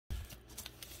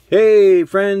Hey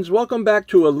friends, welcome back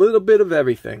to a little bit of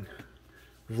everything.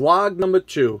 Vlog number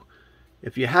 2.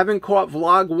 If you haven't caught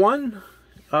vlog 1,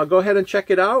 go ahead and check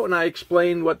it out, and I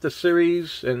explain what the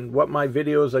series and what my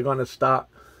videos are going to start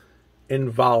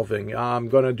involving. I'm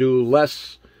going to do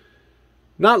less,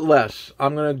 not less,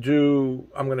 I'm going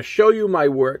to show you my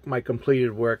work, my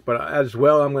completed work, but as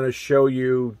well I'm going to show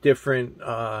you different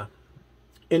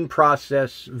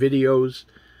in-process videos.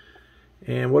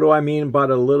 And what do I mean by a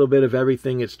little bit of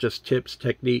everything? It's just tips,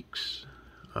 techniques,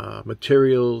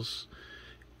 materials,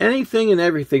 anything and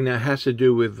everything that has to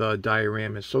do with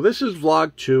dioramas. So this is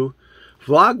vlog 2.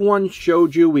 Vlog 1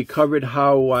 showed you, we covered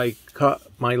how I cut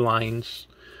my lines.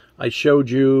 I showed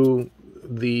you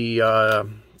the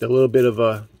little bit of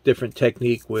a different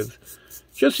technique with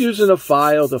just using a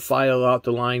file to file out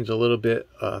the lines a little bit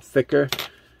thicker.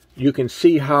 You can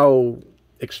see how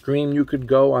extreme you could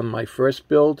go on my first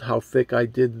build, how thick I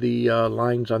did the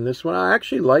lines on this one. I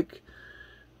actually like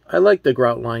the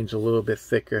grout lines a little bit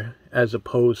thicker as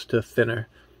opposed to thinner.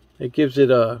 It gives it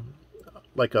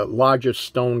like a larger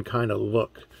stone kind of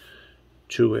look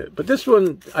to it. But this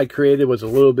one I created was a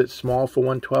little bit small for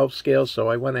 1/12 scale, so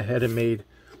I went ahead and made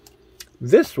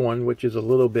this one, which is a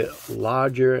little bit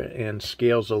larger and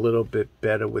scales a little bit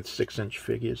better with 6-inch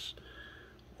figures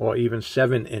or even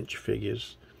 7-inch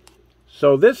figures.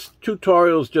 So this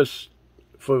tutorial is just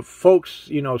for folks,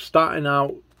 you know, starting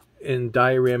out in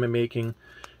diorama making.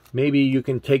 Maybe you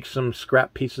can take some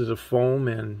scrap pieces of foam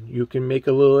and you can make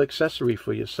a little accessory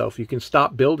for yourself. You can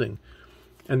start building.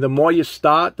 And the more you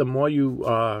start, the more you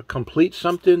complete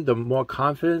something, the more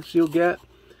confidence you'll get.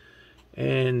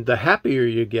 And the happier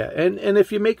you get. And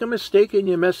if you make a mistake and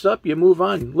you mess up, you move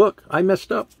on. Look, I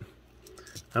messed up.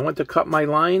 I went to cut my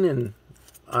line and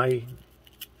I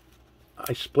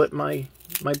split my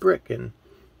brick and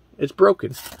it's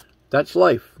broken. That's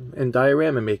life in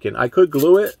diorama making. I could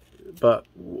glue it, but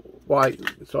why?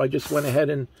 So I just went ahead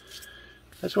and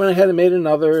made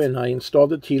another, and I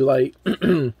installed a tea light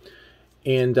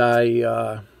and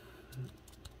I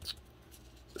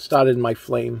started my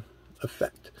flame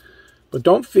effect. But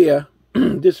don't fear,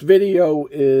 this video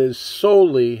is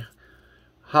solely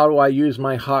how do I use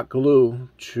my hot glue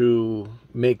to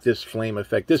make this flame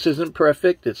effect. This isn't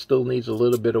perfect. It still needs a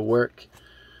little bit of work.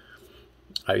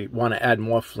 I want to add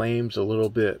more flames, a little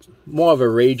bit more of a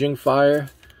raging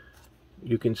fire.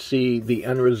 You can see the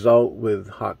end result with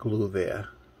hot glue there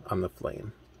on the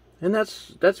flame. And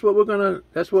that's what we're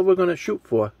gonna shoot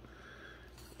for.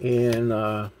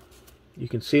 And you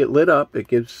can see it lit up.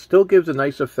 It still gives a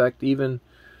nice effect even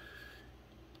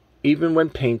when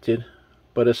painted,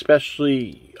 but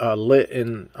especially lit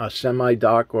in a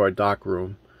semi-dark or a dark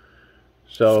room.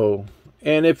 So,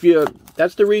 and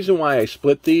that's the reason why I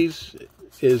split these,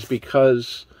 is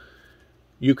because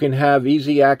you can have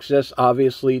easy access,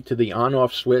 obviously, to the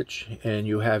on-off switch, and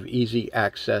you have easy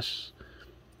access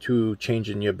to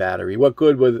changing your battery. What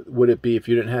good would it be if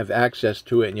you didn't have access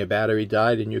to it and your battery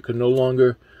died and you could no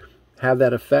longer have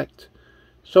that effect?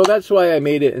 So that's why I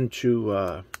made it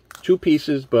into 2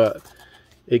 pieces, but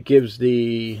it gives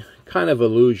the kind of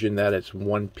illusion that it's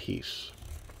one piece.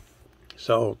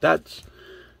 So that's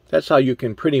how you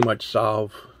can pretty much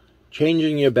solve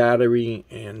changing your battery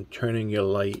and turning your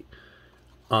light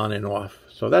on and off.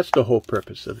 So that's the whole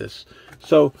purpose of this.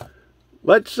 So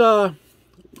let's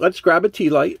grab a tea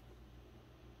light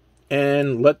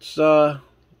and let's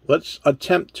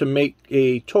attempt to make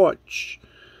a torch,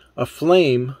 a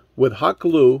flame with hot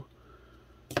glue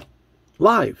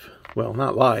live. Well,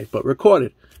 not live, but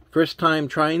recorded. First time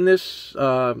trying this.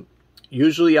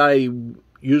 Usually I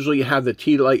have the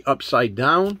tea light upside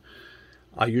down.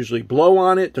 I usually blow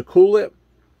on it to cool it.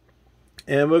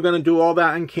 And we're going to do all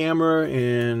that on camera,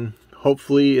 and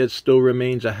hopefully it still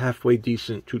remains a halfway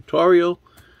decent tutorial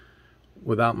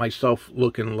without myself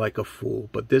looking like a fool.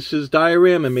 But this is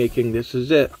diorama making. This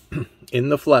is it in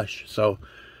the flesh. So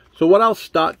what I'll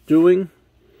start doing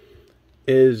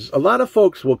is, a lot of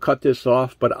folks will cut this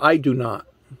off, but I do not.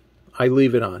 I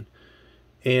leave it on.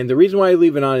 And the reason why I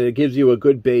leave it on, it gives you a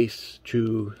good base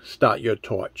to start your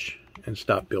torch and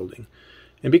start building.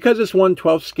 And because it's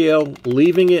 1/12 scale,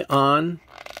 leaving it on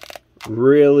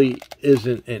really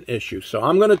isn't an issue. So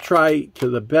I'm going to try to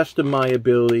the best of my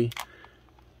ability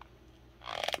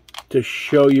to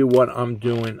show you what I'm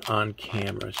doing on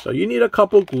camera. So you need a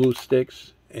couple glue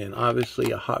sticks and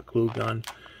obviously a hot glue gun.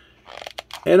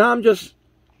 And I'm just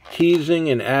teasing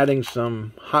and adding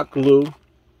some hot glue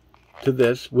to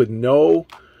this with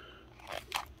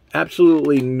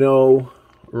absolutely no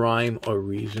rhyme or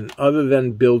reason other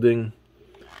than building.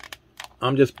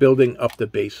 I'm just building up the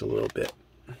base a little bit.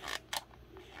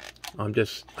 I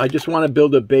just want to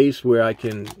build a base where I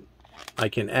can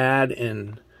add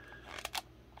and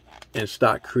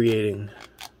start creating.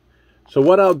 So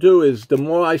what I'll do is, the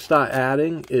more I start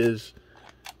adding, is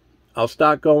I'll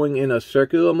start going in a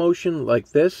circular motion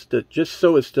like this, just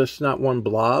so it's just not one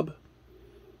blob.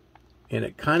 And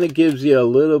it kind of gives you a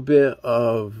little bit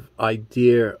of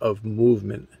idea of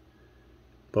movement.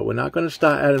 But we're not going to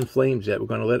start adding flames yet. We're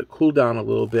going to let it cool down a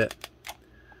little bit.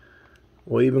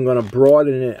 We're even going to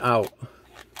broaden it out.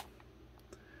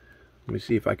 Let me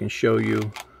see if I can show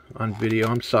you on video.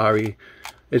 I'm sorry.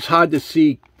 It's hard to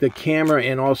see the camera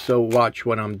and also watch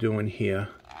what I'm doing here.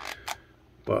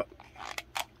 But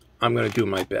I'm going to do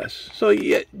my best. So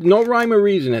yeah, no rhyme or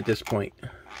reason at this point,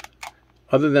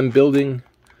 other than building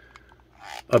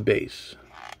a base.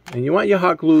 And you want your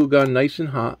hot glue gun nice and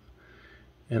hot.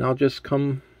 And I'll just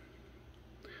come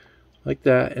like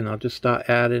that, and I'll just start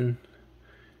adding,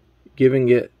 giving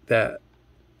it that.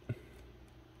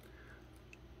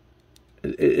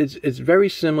 It's very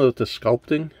similar to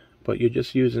sculpting, but you're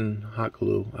just using hot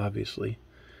glue, obviously.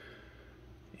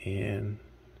 And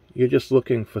you're just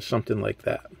looking for something like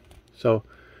that. So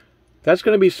that's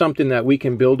going to be something that we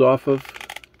can build off of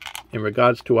in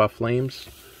regards to our flames.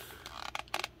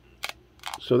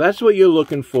 So that's what you're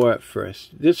looking for at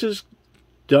first. This is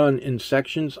done in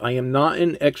sections. I am not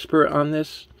an expert on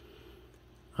this.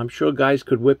 I'm sure guys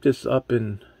could whip this up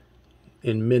in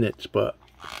minutes, but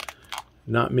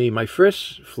not me. My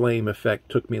first flame effect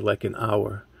took me like an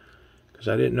hour because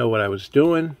I didn't know what I was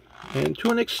doing, and to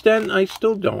an extent I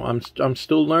still don't. I'm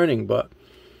still learning, but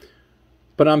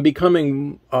I'm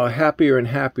becoming happier and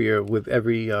happier with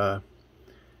every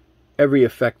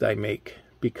effect I make,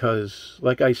 because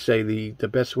like I say, the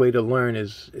best way to learn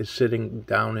is sitting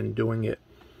down and doing it.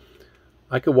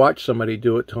 I could watch somebody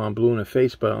do it till I'm blue in the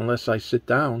face, but unless I sit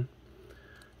down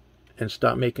and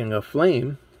start making a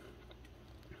flame,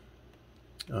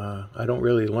 I don't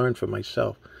really learn for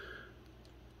myself.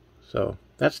 So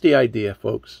that's the idea,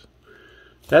 folks.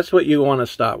 That's what you want to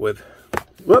start with.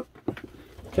 Whoop!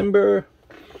 Timber!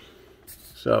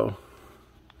 So,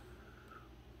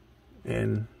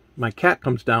 and my cat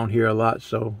comes down here a lot,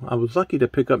 so I was lucky to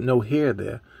pick up no hair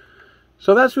there.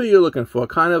 So that's what you're looking for,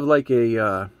 kind of like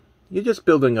a, you're just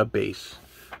building a base.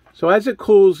 So as it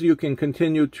cools, you can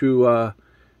continue to,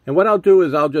 and what I'll do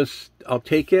is I'll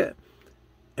take it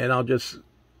and I'll just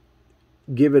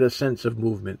give it a sense of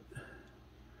movement.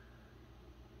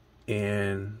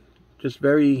 And just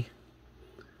very,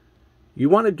 you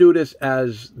want to do this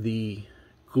as the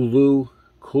glue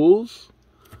cools,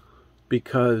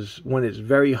 because when it's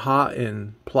very hot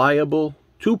and pliable,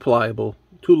 too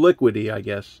liquidy, I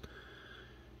guess,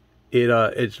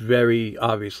 it's very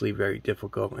obviously very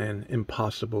difficult and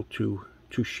impossible to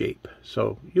shape.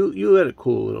 So you let it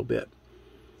cool a little bit.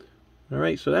 All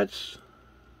right, so that's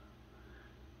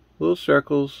little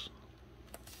circles.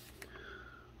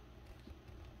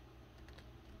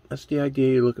 That's the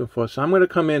idea you're looking for. So I'm going to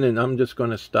come in and I'm just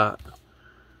going to start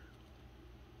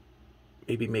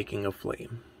maybe making a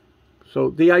flame. So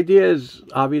the idea is,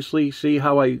 obviously, see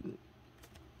how let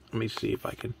me see if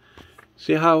I can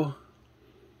see how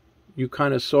you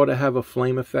kind of sort of have a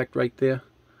flame effect right there.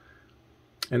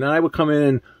 And then I would come in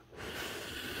and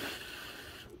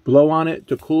blow on it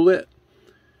to cool it.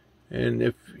 And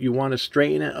if you want to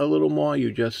straighten it a little more,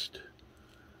 you just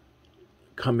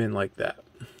come in like that.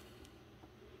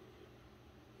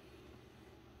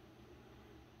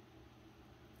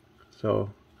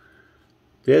 So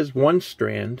there's one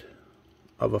strand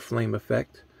of a flame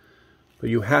effect, but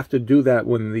you have to do that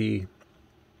when the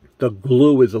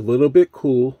glue is a little bit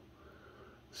cool,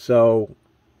 so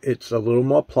it's a little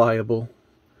more pliable.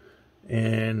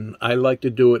 And I like to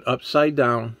do it upside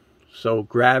down, so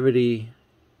gravity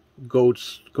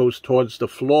goes towards the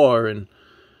floor, and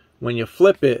when you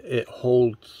flip it, it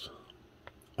holds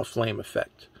a flame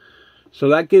effect. So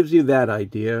that gives you that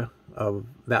idea of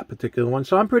that particular one.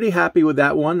 So I'm pretty happy with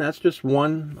that one. That's just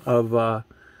one of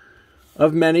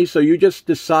many. So you just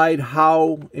decide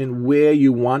how and where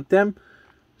you want them.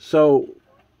 So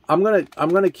I'm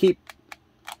gonna keep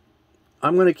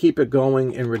it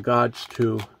going in regards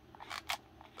to,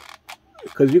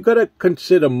 because you got to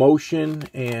consider motion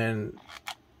and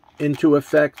into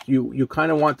effect. You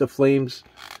kind of want the flames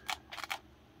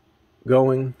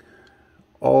going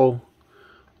all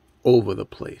over the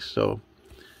place. So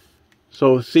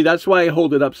see, that's why I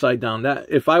hold it upside down. That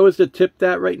if I was to tip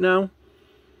that right now,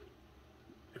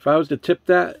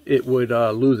 it would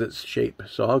lose its shape.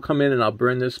 So I'll come in and I'll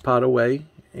burn this part away,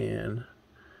 and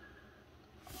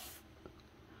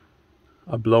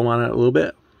I'll blow on it a little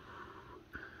bit.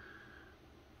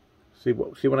 See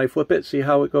when I flip it, see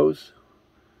how it goes?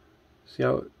 See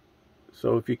how,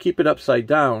 so if you keep it upside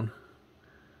down,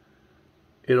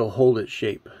 it'll hold its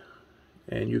shape.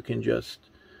 And you can just,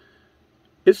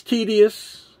 it's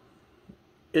tedious,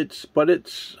 but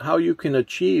it's how you can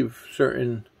achieve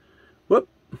certain, whoop,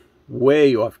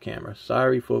 way off camera.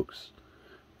 Sorry folks,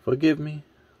 forgive me.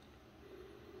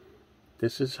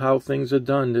 This is how things are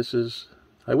done. This is,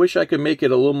 I wish I could make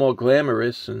it a little more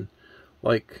glamorous and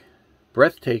like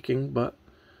breathtaking, but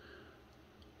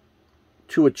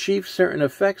to achieve certain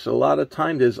effects, a lot of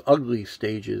time there's ugly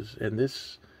stages, and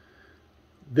this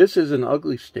is an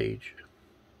ugly stage.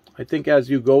 I think as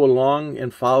you go along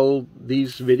and follow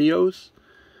these videos,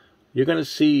 you're going to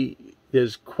see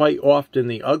there's quite often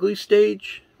the ugly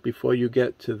stage before you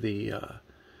get to the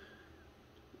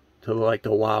like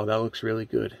the wow, that looks really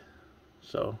good.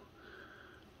 So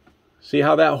see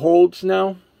how that holds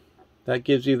now? That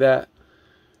gives you that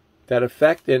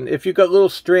effect. And if you've got little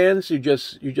strands, you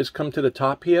just come to the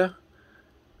top here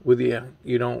with the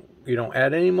you don't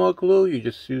add any more glue. You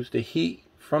just use the heat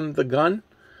from the gun,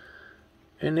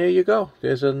 and there you go.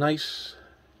 There's a nice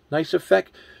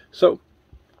effect. So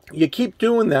you keep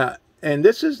doing that, and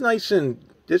this is nice, and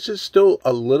this is still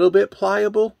a little bit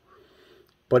pliable,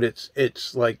 but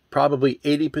it's like probably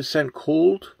 80%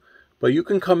 cooled. But you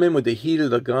can come in with the heat of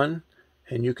the gun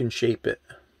and you can shape it.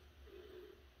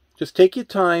 Just take your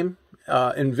time,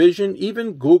 envision,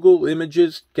 even Google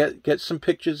images, get some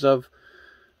pictures of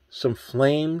some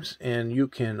flames, and you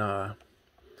can,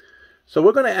 so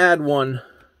we're going to add one,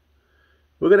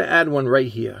 right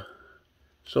here.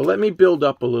 So let me build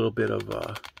up a little bit of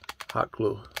hot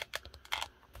glue.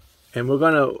 And I'm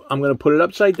going to put it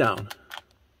upside down.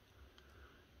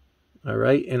 All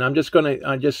right, and I'm just going to,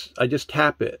 I just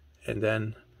tap it, and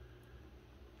then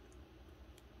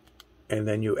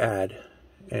you add.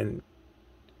 And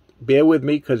bear with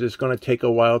me because it's going to take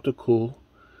a while to cool.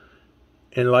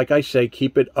 And like I say,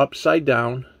 keep it upside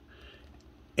down.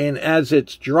 And as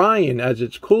it's drying, as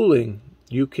it's cooling,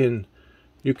 you can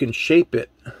shape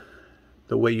it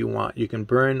the way you want. You can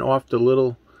burn off the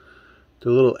little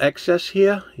excess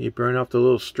here. You burn off the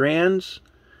little strands.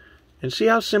 And see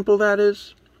how simple that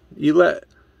is? You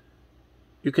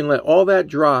can let all that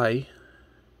dry.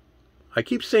 I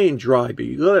keep saying dry, but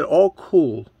you let it all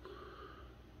cool.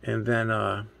 And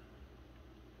then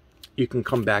you can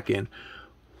come back in.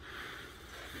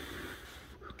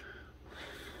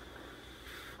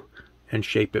 And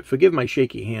shape it. Forgive my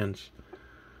shaky hands.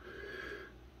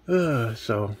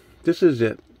 So, this is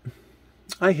it.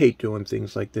 I hate doing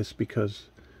things like this because,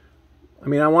 I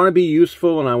mean, I want to be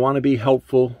useful and I want to be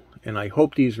helpful. And I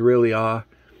hope these really are.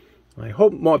 I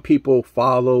hope more people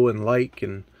follow and like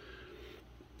and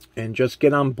just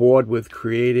get on board with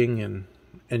creating and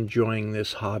enjoying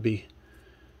this hobby.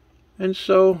 And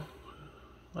so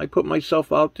I put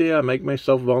myself out there, I make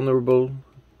myself vulnerable,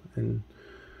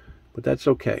 but that's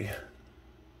okay.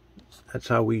 That's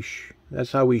how we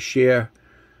share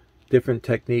different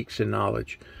techniques and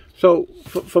knowledge. So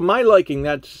for my liking,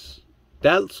 that's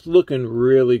looking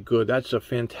really good. That's a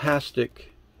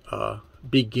fantastic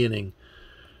beginning.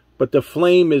 But the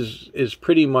flame is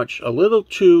pretty much a little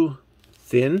too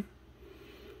thin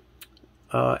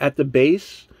at the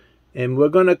base. And we're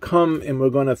going to come and we're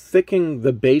going to thicken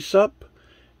the base up.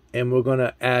 And we're going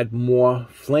to add more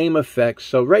flame effects.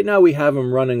 So right now we have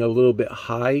them running a little bit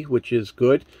high, which is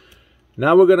good.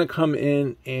 Now we're going to come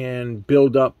in and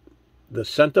build up the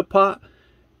center part.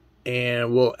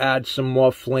 And we'll add some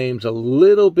more flames a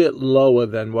little bit lower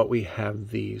than what we have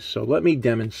these. So let me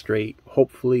demonstrate,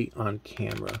 hopefully on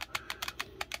camera.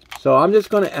 So I'm just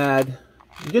going to add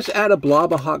a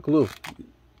blob of hot glue.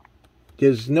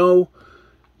 There's no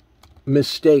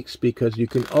mistakes because you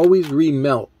can always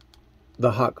remelt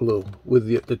the hot glue with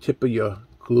the tip of your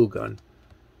glue gun.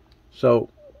 So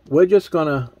we're just going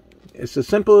to, it's as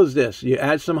simple as this. You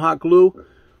add some hot glue.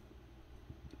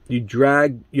 You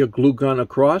drag your glue gun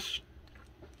across,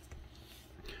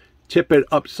 tip it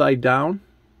upside down,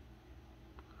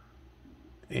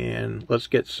 and let's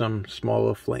get some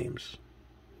smaller flames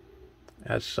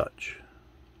as such.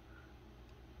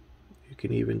 You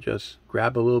can even just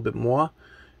grab a little bit more.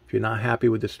 If you're not happy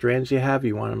with the strands you have,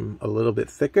 you want them a little bit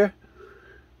thicker.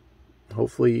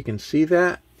 Hopefully you can see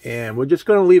that. And we're just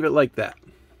going to leave it like that.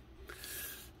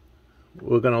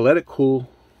 We're going to let it cool.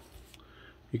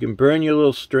 You can burn your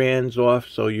little strands off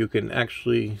so you can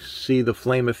actually see the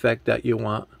flame effect that you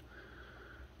want.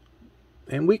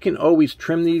 And we can always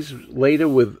trim these later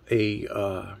with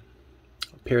a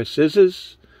pair of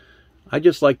scissors. I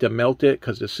just like to melt it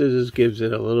because the scissors gives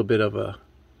it a little bit of a,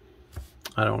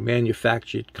 I don't know,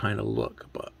 manufactured kind of look.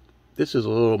 But this is a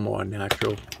little more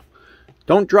natural.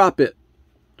 Don't drop it.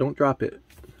 Don't drop it.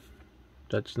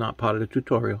 That's not part of the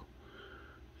tutorial.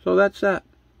 So that's that.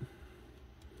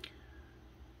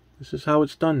 This is how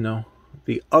it's done now.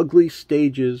 The ugly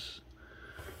stages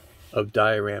of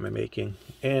diorama making.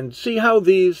 And see how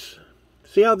these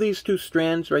two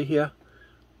strands right here,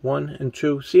 1 and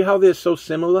 2, see how they're so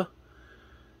similar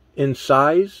in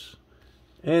size?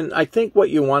 And I think what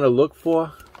you want to look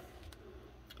for,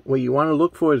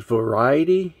 is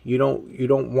variety. You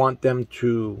don't want them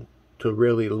to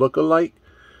really look alike.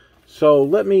 So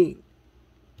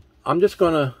I'm just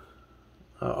gonna,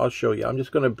 I'll show you. I'm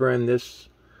just gonna burn this.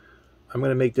 I'm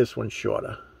gonna make this one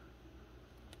shorter.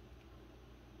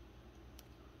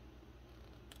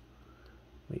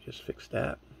 Let me just fix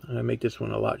that. I'm gonna make this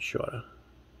one a lot shorter.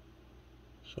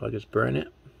 So I'll just burn it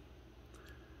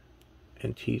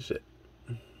and tease it.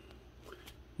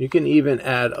 You can even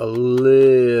add a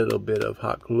little bit of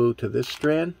hot glue to this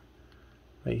strand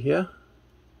right here,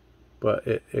 but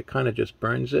it kind of just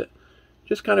burns it.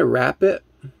 Just kind of wrap it,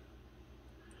 and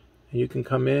you can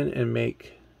come in and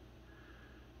make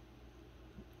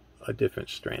a different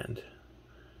strand.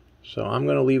 So I'm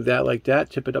going to leave that like that,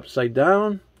 tip it upside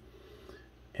down,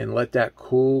 and let that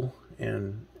cool.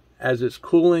 And as it's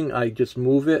cooling, I just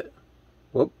move it.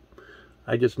 Whoop!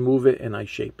 I just move it and I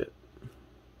shape it.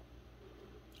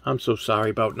 I'm so sorry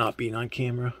about not being on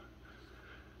camera.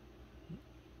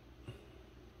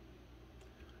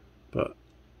 But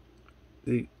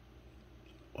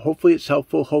hopefully it's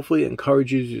helpful. Hopefully it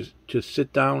encourages you to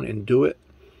sit down and do it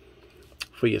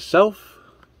for yourself.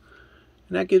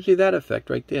 And that gives you that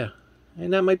effect right there.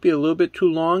 And that might be a little bit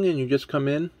too long, and you just come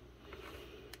in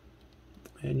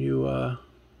and you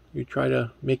try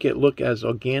to make it look as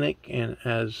organic and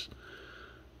as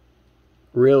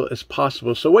real as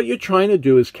possible. So what you're trying to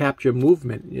do is capture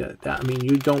movement. Yeah, I mean,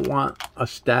 you don't want a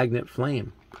stagnant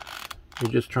flame.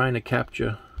 You're just trying to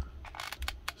capture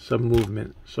some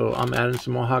movement. So I'm adding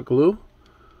some more hot glue,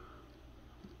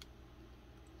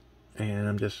 and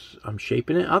I'm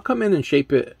shaping it. I'll come in and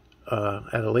shape it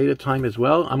at a later time as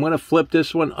well. I'm going to flip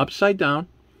this one upside down.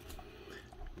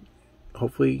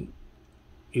 Hopefully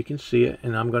you can see it.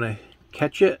 And I'm going to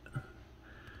catch it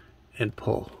and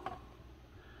pull.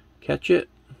 Catch it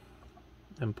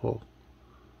and pull.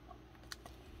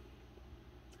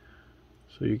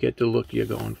 So you get the look you're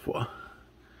going for.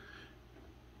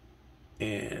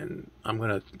 And I'm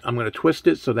gonna twist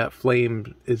it so that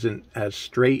flame isn't as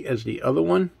straight as the other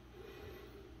one.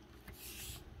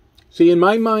 See, in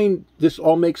my mind, this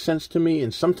all makes sense to me,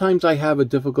 and sometimes I have a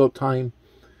difficult time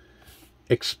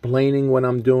explaining what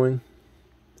I'm doing.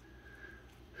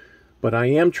 But I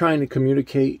am trying to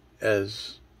communicate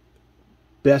as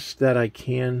best that I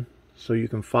can so you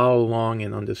can follow along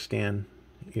and understand,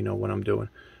 what I'm doing.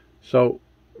 So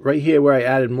right here where I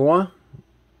added more,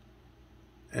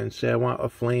 and say I want a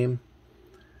flame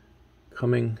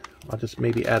coming, I'll just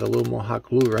maybe add a little more hot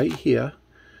glue right here.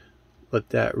 Let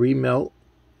that remelt,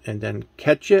 and then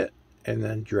catch it, and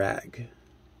then drag.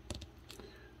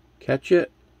 Catch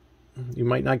it. You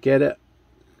might not get it,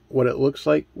 what it looks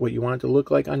like, what you want it to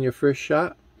look like on your first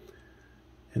shot,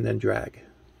 and then drag.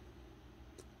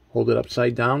 Hold it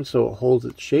upside down so it holds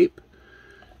its shape.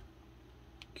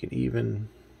 You can even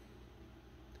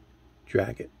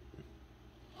drag it.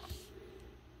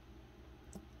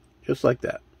 Just like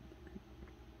that.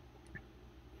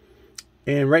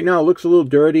 And right now it looks a little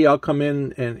dirty. I'll come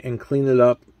in and clean it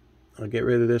up. I'll get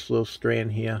rid of this little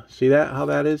strand here. See that? How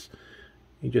that is?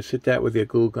 You just hit that with your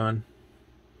glue gun.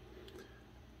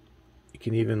 You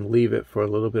can even leave it for a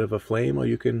little bit of a flame, or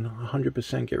you can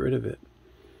 100% get rid of it.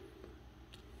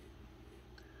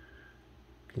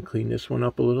 You can clean this one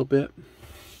up a little bit.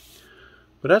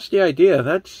 But that's the idea.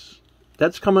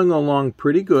 That's coming along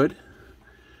pretty good.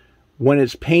 When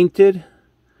it's painted,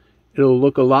 it'll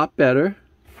look a lot better.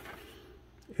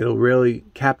 It'll really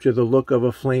capture the look of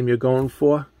a flame you're going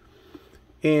for.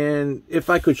 And if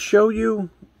I could show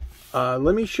you,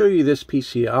 let me show you this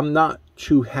piece here. I'm not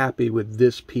too happy with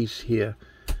this piece here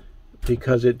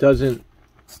because it doesn't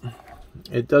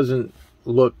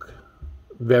look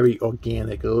very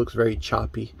organic. It looks very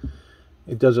choppy.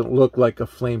 It doesn't look like a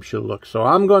flame should look. So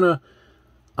I'm gonna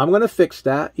fix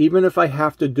that. Even if I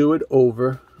have to do it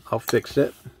over, I'll fix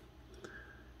it.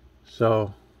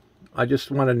 So I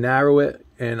just want to narrow it,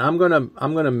 and I'm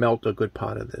gonna melt a good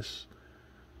part of this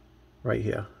right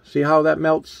here. See how that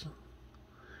melts?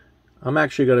 I'm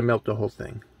actually gonna melt the whole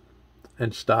thing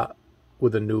and start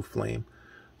with a new flame.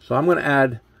 So I'm gonna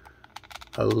add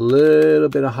a little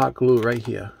bit of hot glue right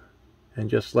here and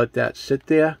just let that sit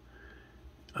there.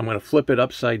 I'm gonna flip it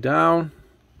upside down,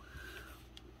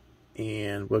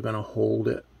 and we're gonna hold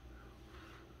it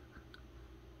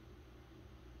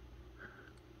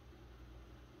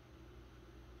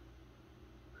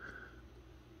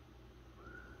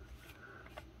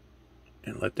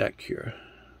let that cure.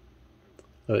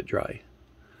 Let it dry.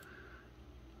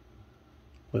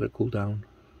 Let it cool down.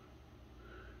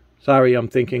 Sorry, I'm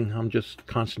just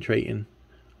concentrating.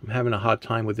 I'm having a hard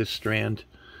time with this strand.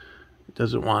 It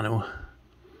doesn't want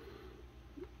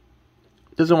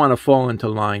to fall into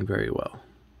line very well.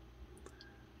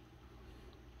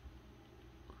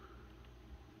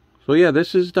 So yeah,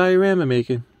 this is diorama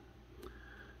making.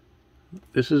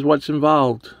 This is what's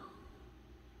involved.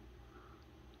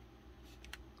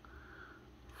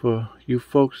 For you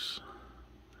folks,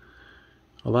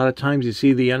 a lot of times you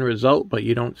see the end result, but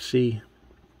you don't see,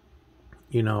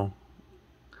 you know,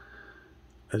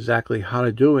 exactly how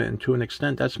to do it. And to an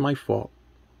extent, that's my fault.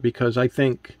 Because I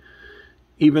think,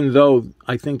 even though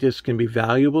I think this can be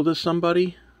valuable to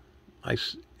somebody,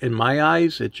 in my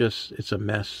eyes, it's a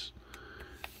mess.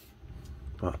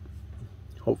 But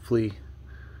hopefully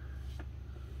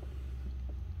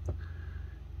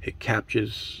it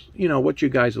captures, you know, what you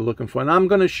guys are looking for. And I'm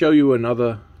going to show you what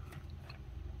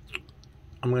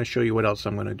else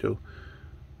I'm going to do.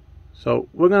 So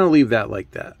we're going to leave that like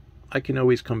that. I can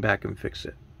always come back and fix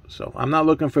it. So I'm not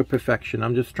looking for perfection.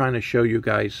 I'm just trying to show you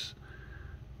guys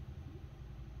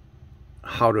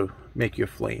how to make your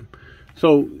flame.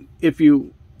 So if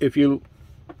you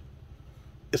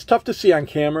it's tough to see on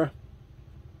camera,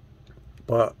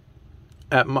 but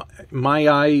at my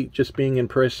eye, just being in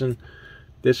person,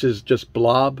 this is just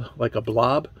blob, like a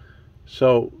blob.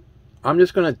 So I'm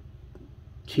just going to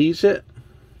tease it.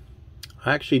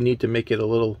 I actually need to make it a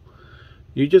little,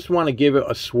 you just want to give it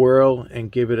a swirl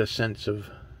and give it a sense of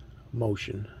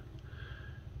motion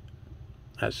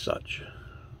as such.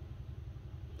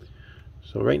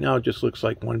 So right now it just looks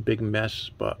like one big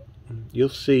mess, but you'll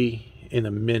see in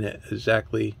a minute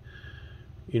exactly,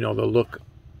 you know, the look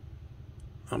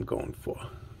I'm going for.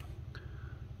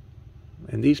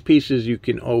 And these pieces you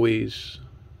can always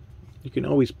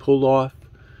pull off.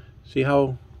 See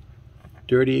how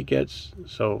dirty it gets?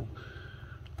 So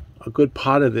a good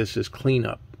part of this is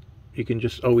cleanup. You can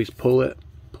just always pull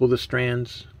the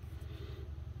strands,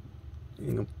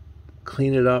 you know,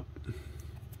 clean it up,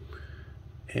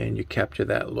 and you capture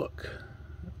that look.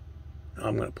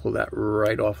 I'm going to pull that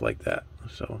right off like that.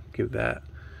 So give that.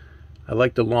 I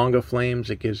like the longer flames.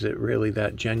 It gives it really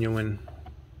that genuine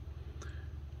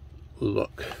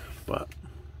look. But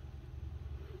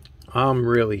I'm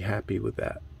really happy with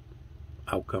that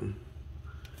outcome.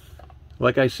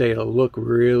 Like I say, it'll look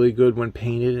really good when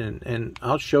painted, and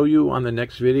I'll show you on the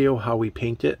next video how we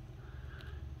paint it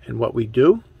and what we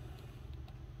do.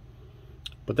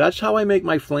 But that's how I make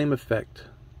my flame effect.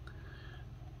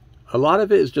 A lot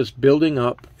of it is just building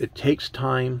up. It takes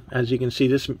time. As you can see,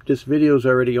 this video is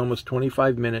already almost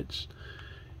 25 minutes,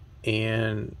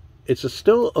 and it's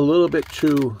still a little bit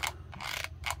too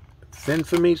thin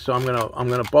for me. So I'm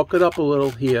gonna bulk it up a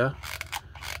little here,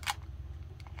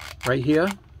 right here,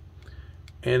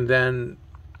 and then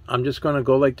I'm just gonna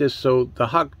go like this. So the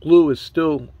hot glue is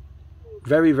still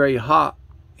very, very hot,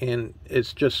 and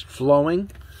it's just flowing.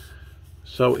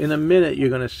 So in a minute, you're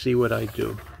gonna see what I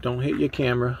do. Don't hit your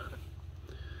camera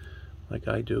like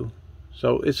I do.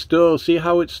 So it's still, see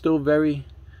how it's still very,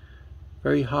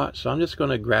 very hot. So I'm just going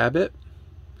to grab it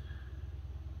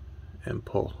and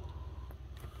pull.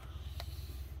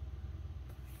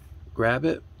 Grab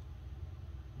it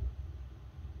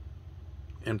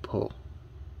and pull.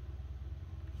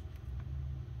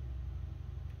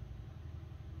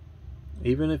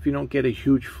 Even if you don't get a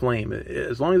huge flame,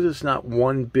 as long as it's not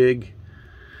one big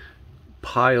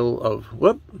pile of,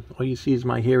 whoop, all you see is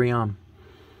my hairy arm.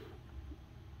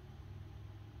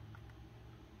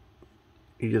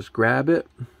 You just grab it,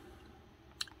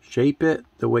 shape it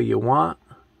the way you want.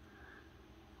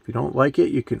 If you don't like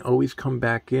it, you can always come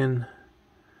back in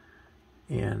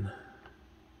and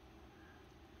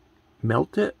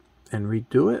melt it and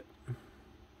redo it.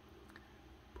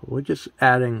 But we're just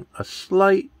adding a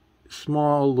slight,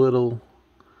 small little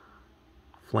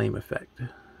flame effect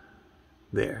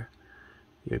there.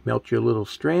 You melt your little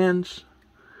strands.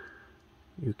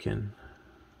 You can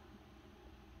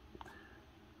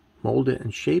mold it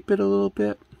and shape it a little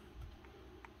bit,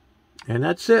 and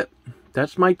that's it.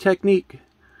 That's my technique.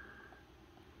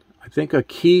 I think a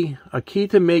key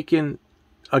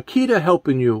to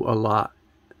helping you a lot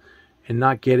and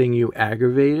not getting you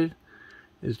aggravated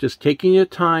is just taking your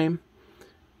time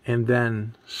and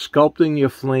then sculpting your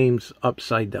flames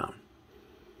upside down,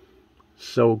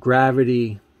 so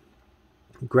gravity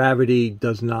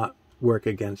does not work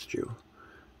against you.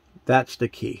 That's the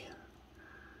key.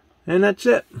 And that's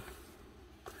it.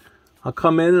 I'll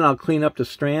come in and I'll clean up the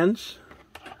strands,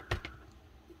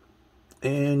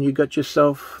 and you got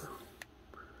yourself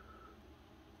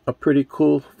a pretty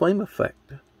cool flame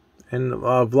effect. And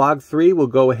vlog 3, we'll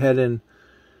go ahead and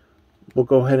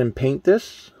paint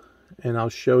this, and I'll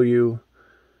show you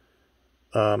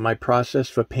my process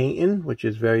for painting, which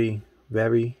is very,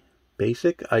 very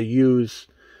basic. I use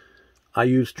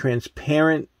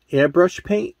transparent airbrush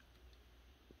paint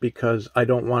because I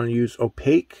don't want to use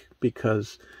opaque,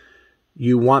 because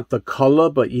you want the color,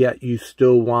 but yet you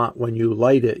still want, when you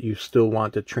light it, you still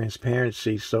want the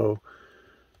transparency, so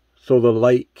the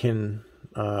light can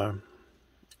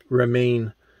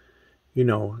remain, you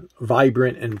know,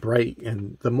 vibrant and bright.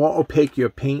 And the more opaque your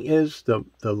paint is, the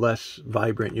less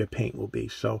vibrant your paint will be.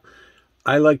 So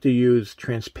I like to use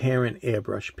transparent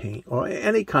airbrush paint, or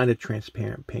any kind of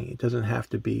transparent paint. It doesn't have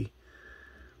to be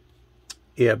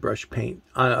airbrush paint.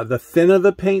 The thinner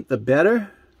the paint, the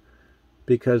better,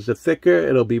 because the thicker,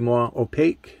 it'll be more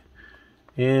opaque.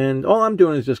 And all I'm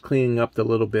doing is just cleaning up the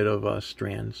little bit of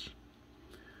strands.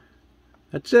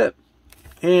 That's it.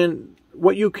 And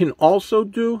what you can also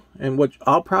do, and what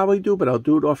I'll probably do, but I'll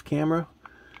do it off camera,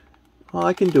 well,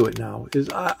 I can do it now, is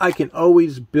I can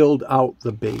always build out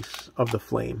the base of the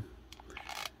flame.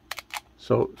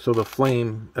 So the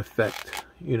flame effect,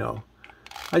 you know,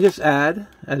 I just add,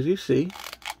 as you see,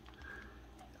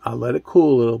 I'll let it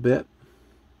cool a little bit,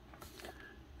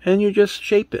 and you just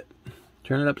shape it.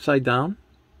 Turn it upside down,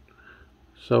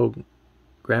 so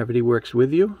gravity works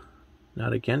with you,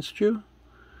 not against you.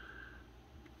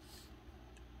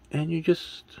 And you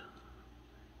just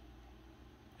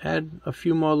add a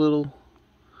few more little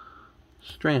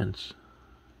strands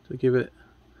to give it,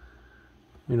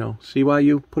 you know, see why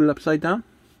you put it upside down?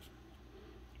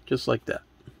 Just like that.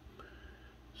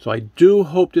 So I do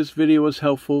hope this video was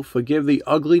helpful. Forgive the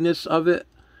ugliness of it,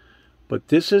 but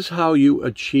this is how you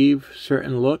achieve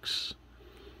certain looks.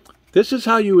 This is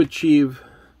how you achieve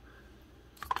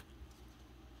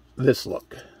this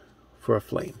look for a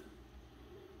flame.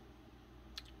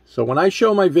 So when I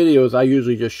show my videos, I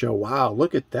usually just show, wow,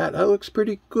 look at that. That looks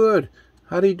pretty good.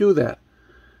 How do you do that?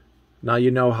 Now you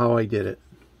know how I did it.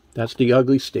 That's the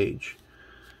ugly stage.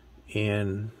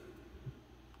 And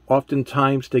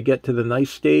oftentimes to get to the nice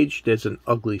stage, there's an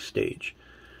ugly stage.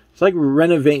 It's like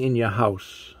renovating your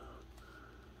house.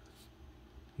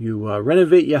 You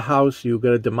renovate your house, you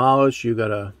gotta demolish,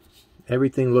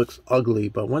 everything looks ugly.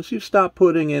 But once you start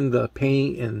putting in the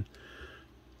paint and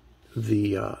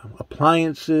the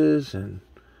appliances, and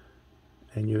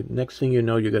you, next thing you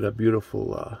know, you got a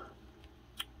beautiful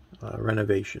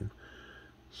renovation.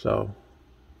 So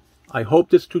I hope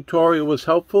this tutorial was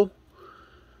helpful.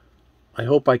 I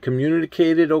hope I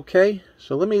communicated okay.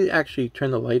 So let me actually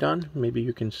turn the light on. Maybe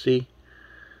you can see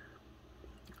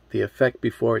the effect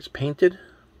before it's painted.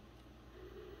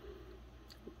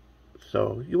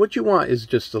 So what you want is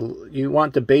just you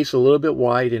want the base a little bit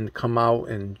wide and come out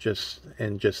and just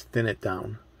thin it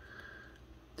down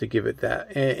to give it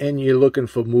that. And you're looking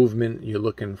for movement. You're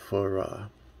looking for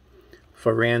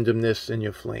randomness in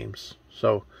your flames.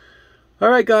 So, all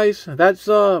right, guys, that's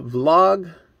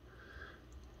vlog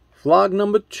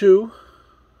number 2,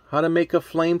 how to make a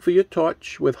flame for your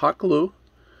torch with hot glue.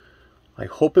 I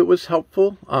hope it was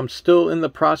helpful. I'm still in the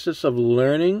process of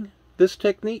learning this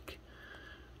technique.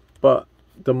 But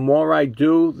the more I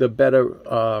do, the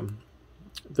better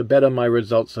my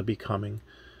results are becoming.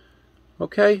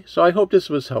 Okay, so I hope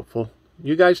this was helpful.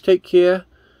 You guys take care,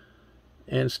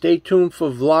 and stay tuned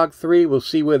for vlog 3. We'll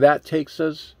see where that takes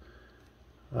us.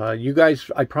 You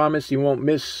guys, I promise you won't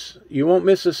miss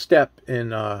a step in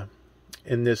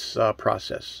this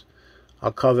process.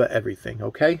 I'll cover everything.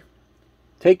 Okay,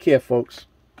 take care, folks.